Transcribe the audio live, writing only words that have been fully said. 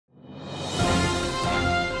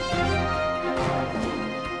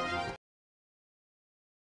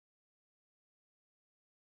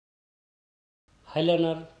Hi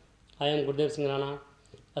learner, I am Gurudev Singh Rana,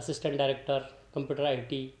 Assistant Director, Computer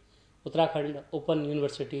IT, Uttarakhand Open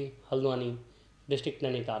University, Haldwani, District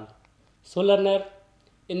Nainital. So learner,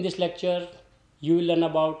 in this lecture, you will learn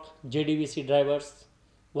about JDBC drivers.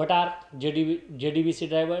 What are JDBC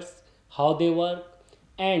drivers? How they work?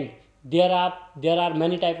 And there are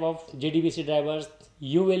many type of JDBC drivers.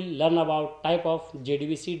 You will learn about type of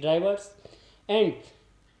JDBC drivers, and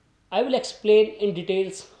I will explain in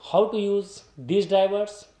details how to use these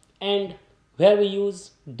drivers and where we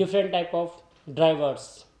use different type of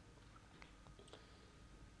drivers.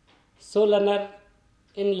 So learner,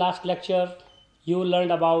 in last lecture you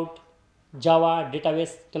learned about Java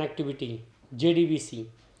database connectivity, JDBC.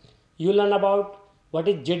 You learn about what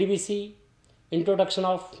is JDBC, introduction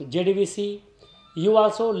of JDBC. You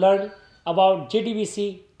also learn about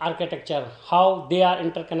JDBC architecture, how they are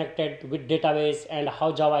interconnected with database and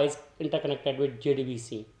how Java is interconnected with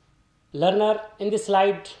JDBC. Learner, in this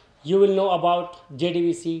slide you will know about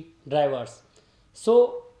JDBC drivers.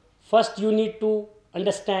 So first you need to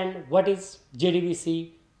understand what is JDBC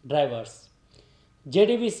drivers.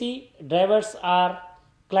 JDBC drivers are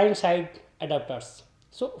client side adapters.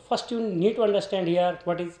 So first you need to understand here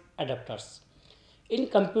what is adapters. In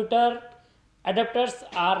computer, adapters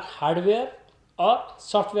are hardware or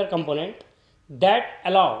software component that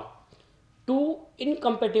allow two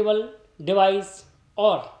incompatible device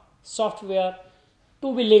or software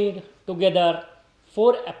to be linked together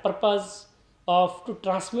for a purpose of to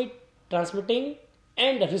transmitting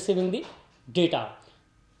and receiving the data.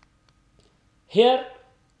 Here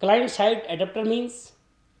client side adapter means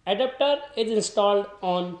adapter is installed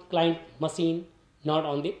on client machine, not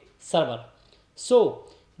on the server. So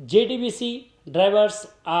JDBC drivers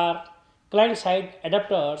are client side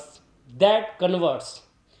adapters that converts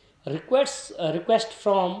request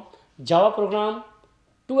from Java program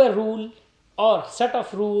to a rule or set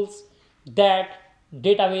of rules that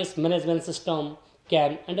database management system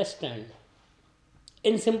can understand.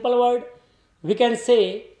 In simple word, we can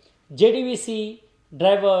say JDBC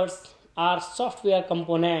drivers are software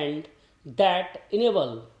component that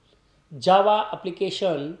enable Java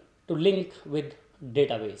application to link with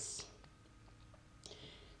database.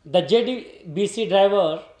 The JDBC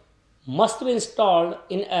driver must be installed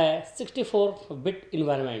in a 64-bit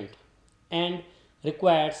environment and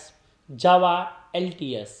requires Java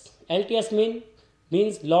LTS. LTS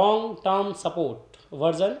means long-term support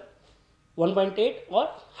version 1.8 or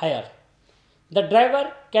higher. The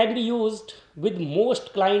driver can be used with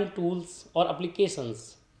most client tools or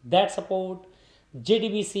applications that support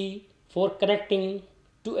JDBC for connecting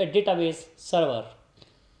to a database server.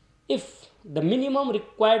 If the minimum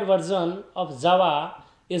required version of Java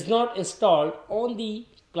is not installed on the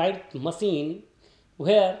client machine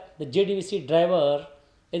where the JDBC driver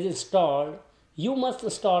is installed, you must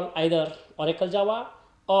install either Oracle Java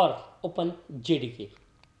or OpenJDK.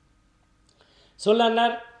 So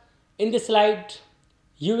learner, in this slide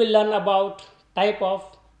you will learn about type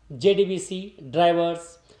of JDBC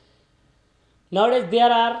drivers. Nowadays there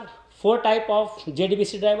are four type of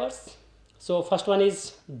JDBC drivers. So first one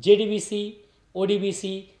is JDBC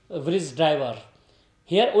ODBC bridge driver.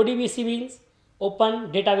 Here ODBC means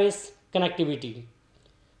open database connectivity.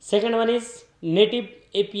 Second one is native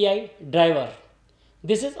API driver.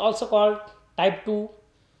 This is also called type 2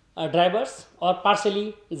 drivers or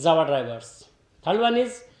partially Java drivers. Third one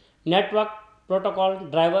is network protocol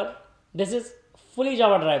driver. This is fully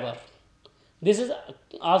Java driver. This is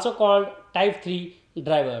also called type 3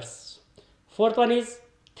 drivers. Fourth one is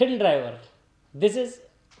thin driver. This is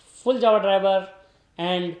full Java driver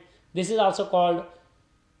and this is also called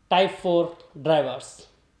type 4 drivers.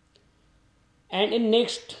 And in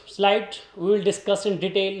next slide we will discuss in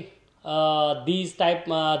detail these type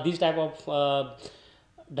of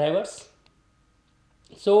drivers.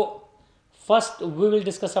 So first we will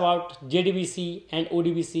discuss about JDBC and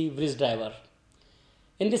ODBC bridge driver.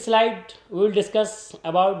 In this slide we will discuss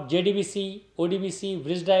about JDBC ODBC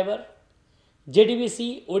bridge driver.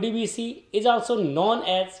 JDBC ODBC is also known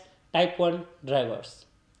as type 1 drivers.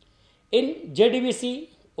 In JDBC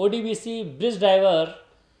ODBC bridge driver,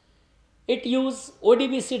 it uses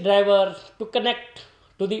ODBC driver to connect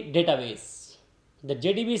to the database. The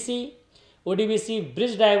JDBC ODBC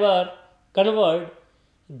bridge driver convert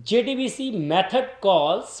JDBC method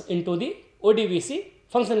calls into the ODBC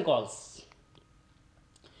function calls.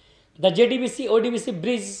 The JDBC ODBC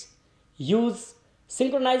bridge use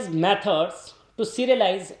synchronized methods to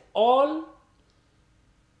serialize all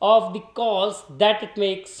of the calls that it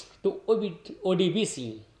makes to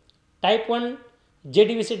ODBC. Type 1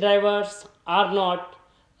 JDBC drivers are not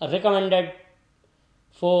recommended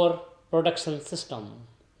for production system.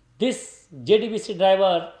 This JDBC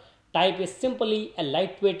driver type is simply a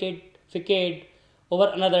lightweighted facade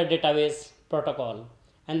over another database protocol,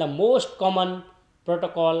 and the most common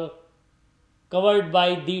protocol covered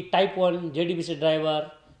by the type 1 JDBC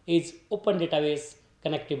driver is Open Database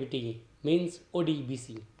Connectivity, means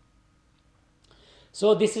ODBC.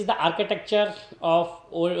 So this is the architecture of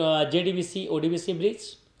JDBC ODBC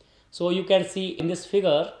bridge. So you can see in this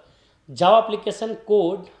figure, Java application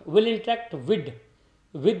code will interact with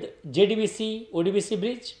JDBC ODBC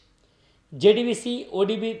bridge. JDBC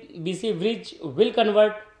ODBC bridge will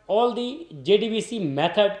convert all the JDBC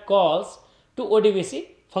method calls to ODBC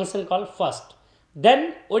function call first.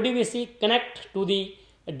 Then ODBC connect to the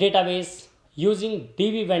database using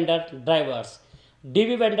DB vendor drivers.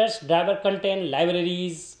 DB vendors driver contain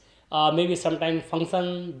libraries, maybe sometime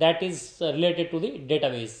function that is related to the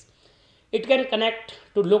database. It can connect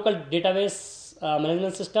to local database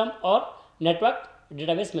management system or network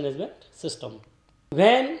database management system.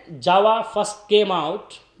 When Java first came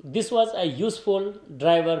out, this was a useful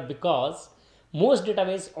driver because most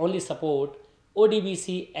database only support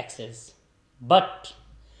ODBC access. But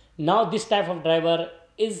now this type of driver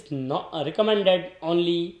is not recommended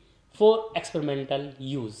only for experimental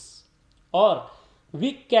use, or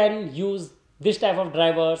we can use this type of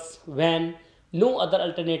drivers when no other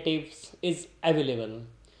alternatives is available.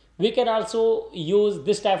 We can also use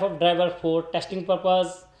this type of driver for testing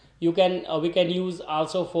purpose. We can use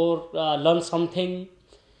also for learn something.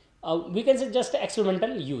 We can say just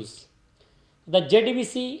experimental use. The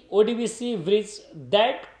JDBC ODBC bridge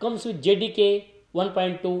that comes with JDK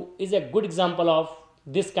 1.2 is a good example of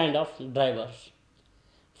this kind of driver.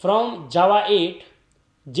 From Java 8,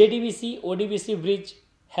 JDBC ODBC bridge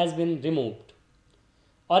has been removed.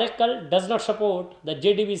 Oracle does not support the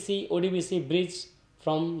JDBC ODBC bridge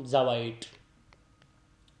from Java 8.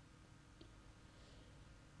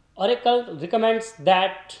 Oracle recommends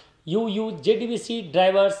that you use JDBC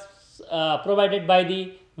drivers provided by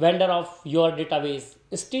the vendor of your database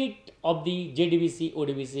instead of the JDBC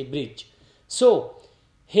ODBC bridge. So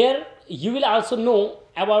here you will also know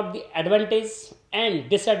about the advantage and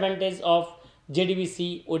disadvantage of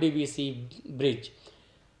JDBC ODBC bridge.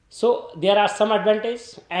 So there are some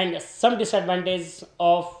advantages and some disadvantages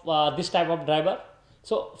of this type of driver.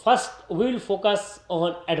 So first we will focus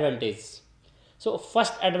on advantage. So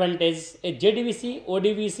first advantage, a JDBC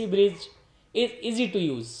ODBC bridge is easy to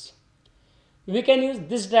use. We can use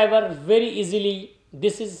this driver very easily.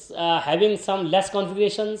 This is having some less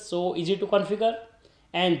configuration, so easy to configure,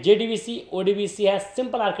 and JDBC ODBC has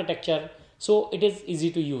simple architecture, so it is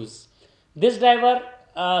easy to use. This driver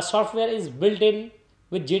software is built in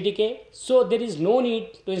with JDK, so there is no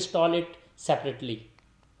need to install it separately.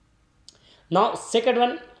 Now second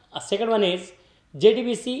one is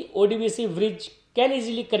JDBC ODBC bridge can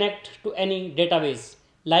easily connect to any database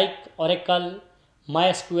like Oracle,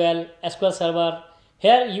 MySQL, SQL Server.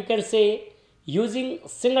 Here you can say using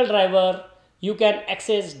single driver you can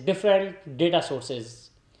access different data sources.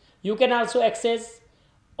 You can also access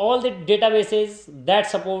all the databases that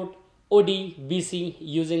support ODBC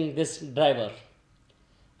using this driver.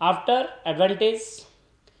 After advantage,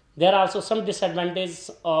 there are also some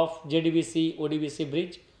disadvantages of JDBC ODBC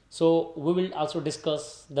bridge. So we will also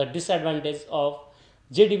discuss the disadvantage of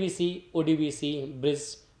JDBC ODBC bridge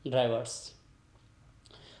drivers.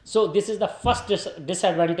 So this is the first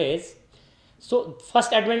disadvantage. So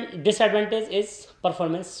first disadvantage is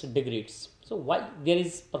performance degrades. So why there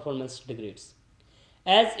is performance degrades?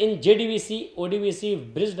 As in JDBC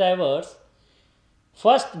ODBC bridge drivers,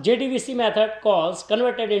 first JDBC method calls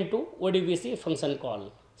converted into ODBC function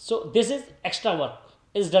call. So this is extra work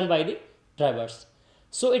is done by the drivers.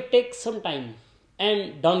 So it takes some time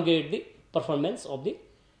and downgrade the performance of the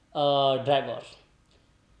driver.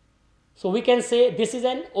 So we can say this is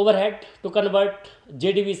an overhead to convert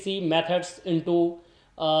JDBC methods into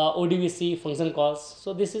ODBC function calls.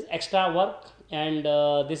 So this is extra work, and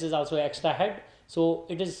this is also extra head. So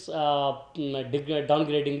it is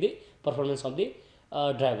downgrading the performance of the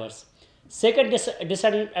drivers. Second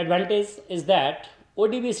disadvantage is that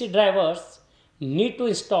ODBC drivers need to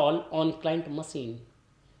install on client machine,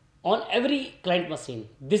 on every client machine.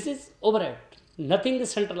 This is overhead, nothing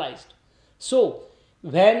is centralized. So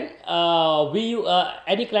when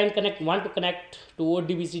any client want to connect to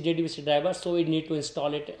ODBC JDBC driver, so we need to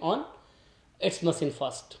install it on its machine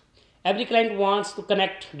first. Every client wants to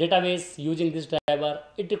connect database using this driver,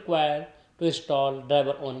 it requires to install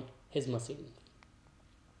driver on his machine.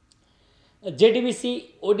 JDBC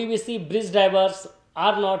ODBC bridge drivers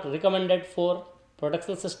are not recommended for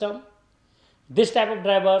production system. This type of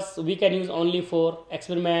drivers we can use only for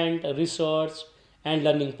experiment, research and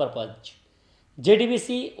learning purpose.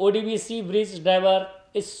 JDBC ODBC bridge driver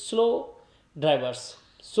is slow drivers,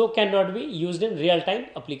 so cannot be used in real time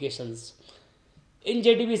applications. In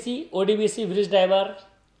JDBC ODBC bridge driver,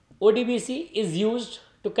 ODBC is used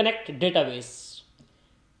to connect database.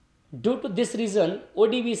 Due to this reason,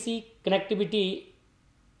 ODBC connectivity,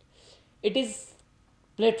 it is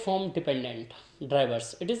platform dependent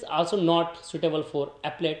drivers. It is also not suitable for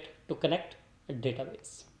applet to connect a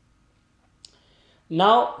database.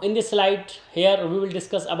 Now in this slide here we will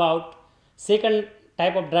discuss about second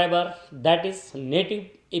type of driver, that is native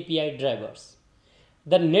API drivers.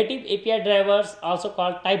 The native API drivers, also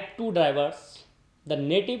called type 2 drivers. The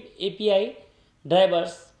native API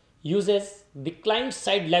drivers uses the client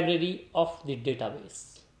side library of the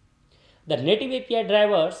database. The native API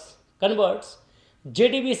drivers converts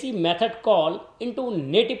JDBC method call into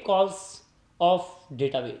native calls of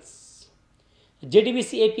database.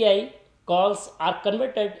 JDBC API calls are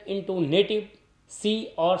converted into native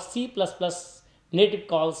C or C++ native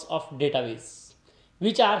calls of database,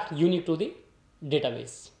 which are unique to the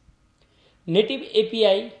database. Native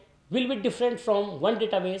API will be different from one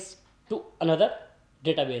database to another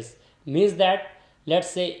database. Means that,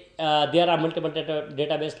 let's say there are multiple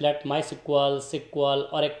database, like MySQL,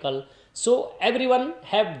 SQL, Oracle. So everyone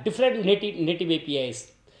have different native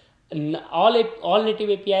APIs. All native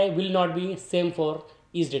API will not be same for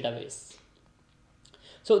each database.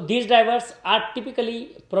 So these drivers are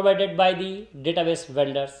typically provided by the database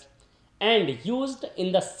vendors and used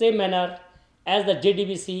in the same manner as the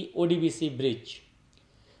JDBC ODBC bridge.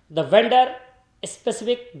 The vendor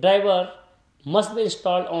specific driver must be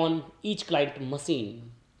installed on each client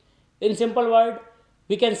machine. In simple word,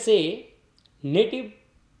 we can say native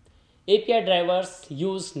API drivers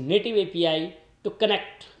use native API to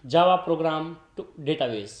connect Java program to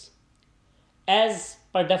database. As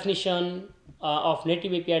per definition of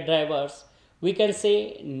native API drivers, we can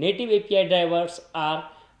say native API drivers are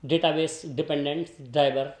database dependent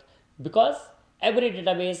driver, because every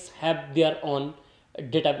database have their own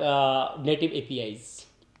native APIs.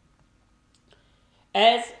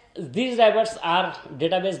 As these drivers are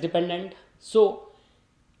database dependent, so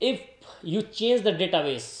if you change the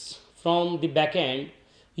database from the backend,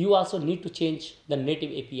 you also need to change the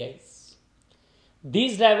native APIs.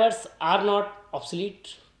 These drivers are not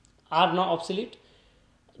obsolete.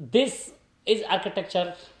 This is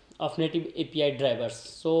architecture of native API drivers.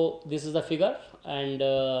 So this is the figure, and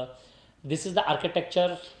this is the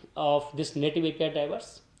architecture of this native API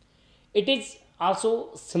drivers. It is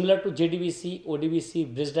also similar to JDBC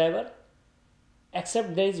ODBC bridge driver,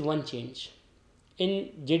 except there is one change.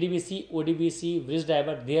 In JDBC ODBC bridge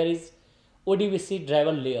driver, there is ODBC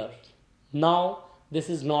driver layer. Now this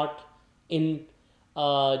is not in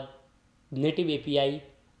native API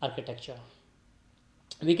architecture.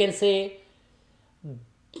 We can say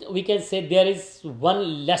there is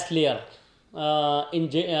one less layer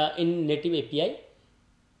in native API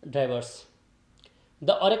drivers.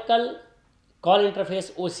 The Oracle call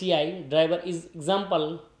interface OCI driver is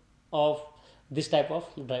example of this type of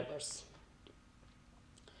drivers.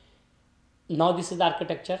 Now this is the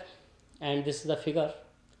architecture and this is the figure.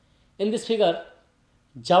 In this figure,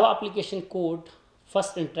 Java application code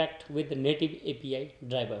first interact with the native API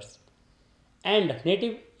drivers, and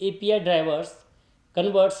native API drivers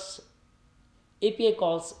converts API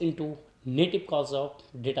calls into native calls of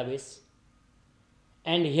database.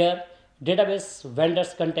 And here database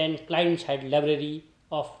vendors contain client-side library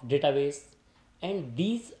of database, and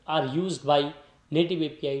these are used by native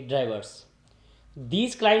API drivers.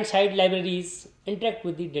 These client-side libraries interact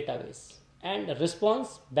with the database and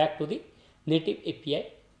responds back to the native API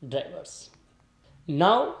drivers.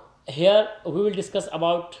 Now here we will discuss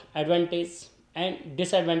about advantage and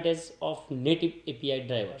disadvantage of native API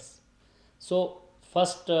drivers. So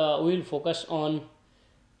first we will focus on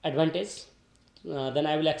advantage, then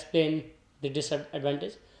I will explain the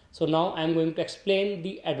disadvantage. So now I am going to explain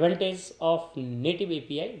the advantage of native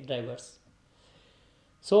API drivers.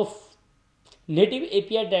 So native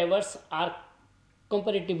API drivers are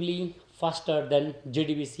comparatively faster than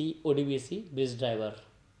JDBC ODBC bridge driver,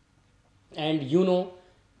 and you know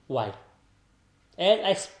why. As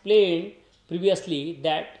I explained previously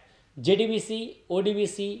that JDBC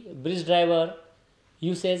ODBC bridge driver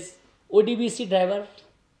uses ODBC driver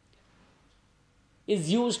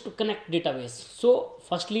is used to connect database. So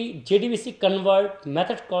firstly JDBC convert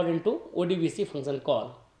method call into ODBC function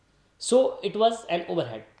call, so it was an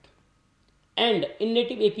overhead. And in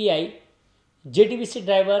native API, JDBC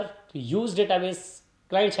driver use database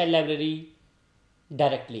client side library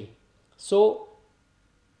directly. So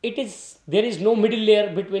there is no middle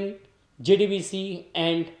layer between JDBC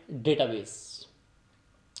and database.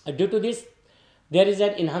 Due to this, there is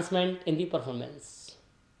an enhancement in the performance.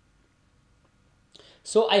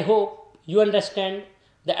 So I hope you understand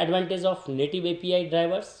the advantage of native API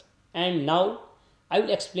drivers, and now I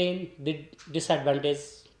will explain the disadvantage.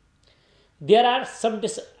 There are some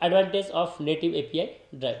disadvantages of native API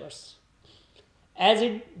drivers. As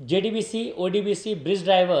in JDBC, ODBC bridge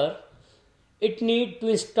driver, it need to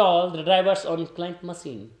install the drivers on client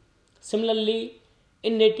machine. Similarly,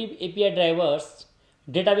 in native API drivers,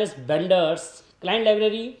 database vendors client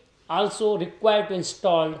library also required to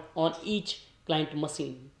install on each client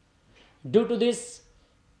machine. Due to this,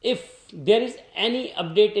 if there is any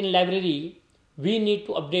update in library, we need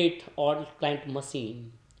to update all client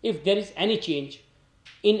machine. If there is any change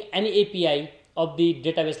in any API of the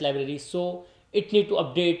database library, so it need to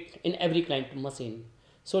update in every client machine.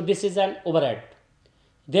 So this is an overhead.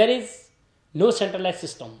 There is no centralized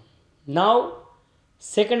system. Now,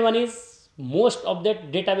 second one is most of the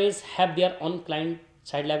database have their own client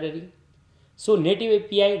side library. So native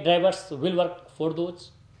API drivers will work for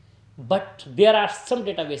those. But there are some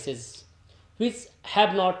databases which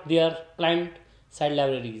have not their client side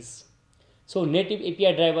libraries. So native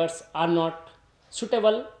API drivers are not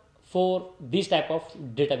suitable for these type of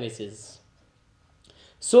databases.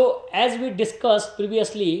 So as we discussed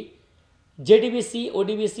previously, JDBC,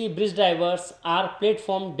 ODBC bridge drivers are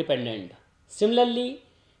platform dependent. Similarly,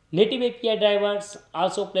 native API drivers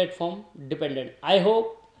also platform dependent. I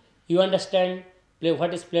hope you understand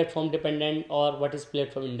what is platform dependent or what is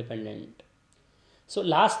platform independent. So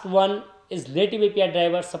last one is native API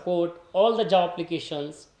driver support all the Java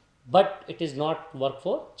applications, but it is not work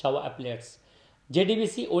for Java applets.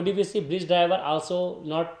 JDBC, ODBC bridge driver also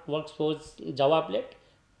not works for Java applet,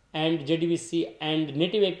 and JDBC and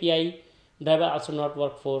native API driver also not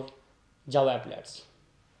work for Java applets.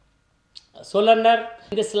 So learner,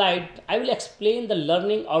 in this slide, I will explain the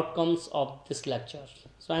learning outcomes of this lecture.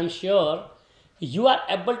 So I am sure you are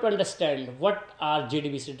able to understand what are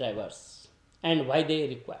JDBC drivers and why they are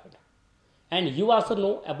required. And you also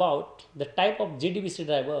know about the type of JDBC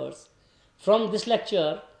drivers. From this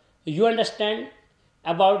lecture, you understand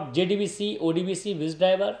about JDBC, ODBC bridge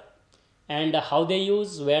driver and how they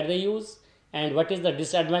use, where they use, and what is the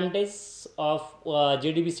disadvantage of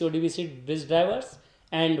JDBC, ODBC bridge drivers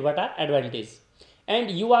and what are advantages. And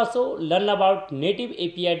you also learn about native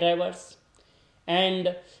API drivers,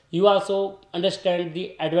 and you also understand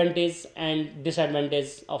the advantage and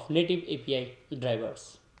disadvantage of native API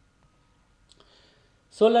drivers.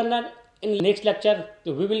 So learner, in next lecture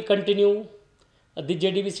we will continue the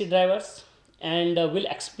JDBC drivers and will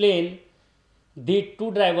explain the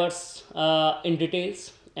two drivers in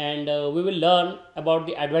details, and we will learn about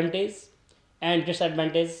the advantage and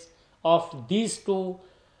disadvantage of these two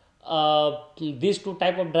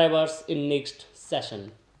type of drivers in next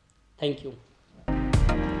session. Thank you.